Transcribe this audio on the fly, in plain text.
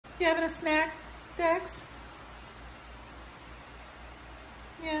You having a snack, Dex?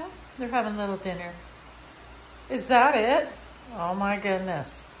 Yeah, they're having a little dinner. Is that it? Oh my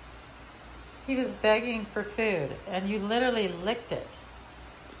goodness. He was begging for food and you literally licked it.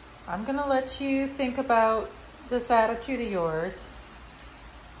 I'm gonna let you think about this attitude of yours.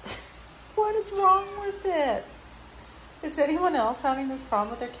 What is wrong with it? Is anyone else having this problem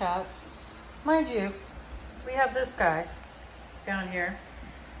with their cats? Mind you, we have this guy down here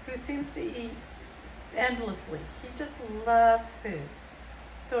who seems to eat endlessly. He just loves food,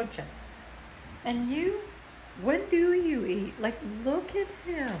 don't you? And you, when do you eat? Like, look at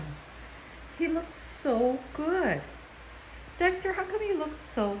him. He looks so good. Dexter, how come you look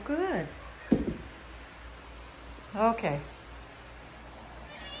so good? Okay.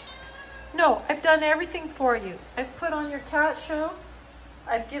 No, I've done everything for you. I've put on your cat show.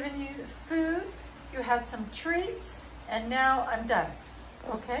 I've given you food. You had some treats. And now I'm done.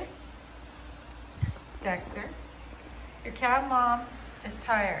 Okay? Dexter, your cat mom is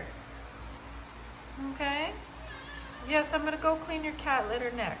tired. Okay? Yes, I'm going to go clean your cat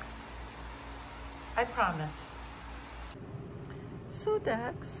litter next. I promise. So,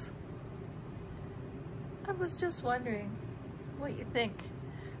 Dex, I was just wondering what you think.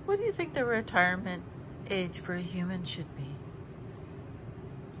 What do you think the retirement age for a human should be?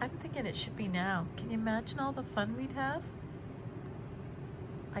 I'm thinking it should be now. Can you imagine all the fun we'd have?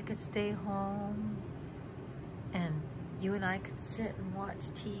 I could stay home and you and I could sit and watch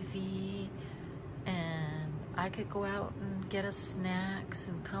TV and I could go out and get us snacks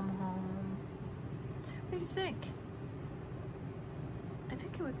and come home. What do you think? I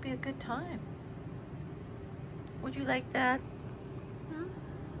think it would be a good time. Would you like that?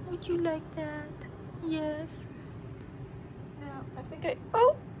 Would you like that? Yes. Now, I think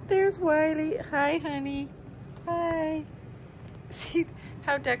oh, there's Wilie. Hi, honey. Hi. See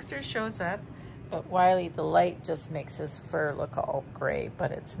how Dexter shows up? But Wilie, the light just makes his fur look all gray,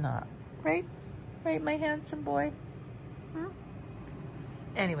 but it's not. Right? Right, my handsome boy?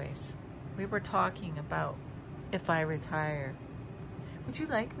 Anyways, we were talking about if I retire. Would you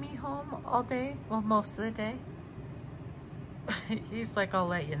like me home all day? Well, most of the day. He's like, I'll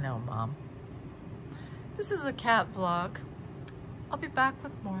let you know, Mom. This is a cat vlog. I'll be back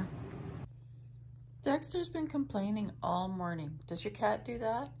with more. Dexter's been complaining all morning. Does your cat do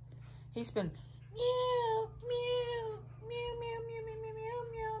that? He's been meow, meow, meow, meow, meow, meow, meow,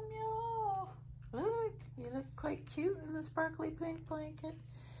 meow, meow. Look, you look quite cute in the sparkly pink blanket.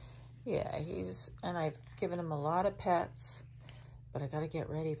 Yeah, and I've given him a lot of pets, but I gotta get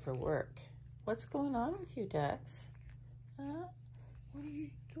ready for work. What's going on with you, Dex? Huh?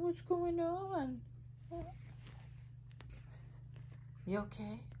 What's going on? You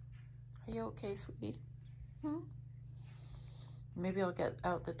okay? Are you okay, sweetie? Maybe I'll get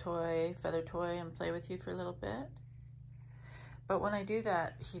out the feather toy, and play with you for a little bit. But when I do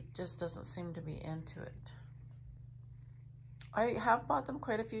that, he just doesn't seem to be into it. I have bought them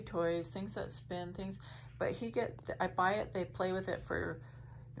quite a few toys, things that spin, things, but I buy it, they play with it for,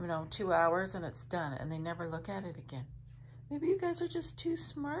 2 hours and it's done, and they never look at it again. Maybe you guys are just too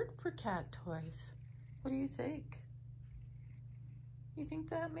smart for cat toys. What do you think? You think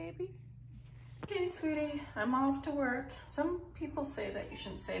that maybe? Okay, sweetie, I'm off to work. Some people say that you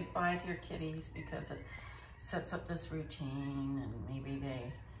shouldn't say bye to your kitties because it sets up this routine and maybe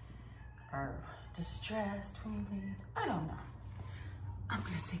they are distressed when you leave. I don't know. I'm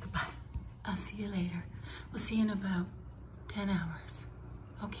gonna say goodbye. I'll see you later. We'll see you in about 10 hours.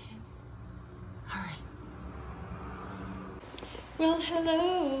 Okay? All right. Well,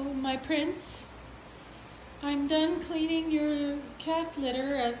 hello, my prince. I'm done cleaning your cat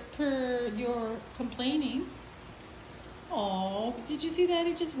litter as per your complaining. Oh, did you see that?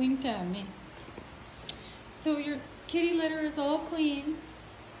 He just winked at me. So your kitty litter is all clean.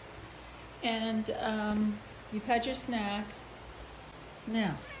 And you've had your snack.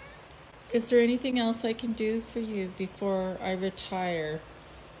 Now, is there anything else I can do for you before I retire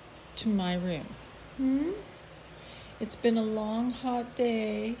to my room? It's been a long, hot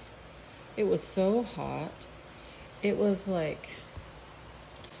day. It was so hot. It was like,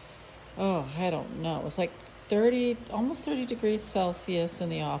 oh, I don't know. It was like almost 30 degrees Celsius in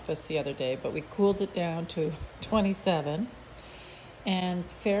the office the other day, but we cooled it down to 27. And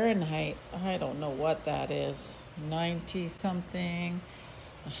Fahrenheit, I don't know what that is, 90 something,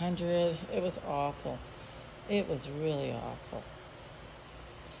 100. It was awful. It was really awful.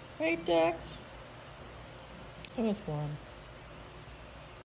 Right, Dex? It was warm.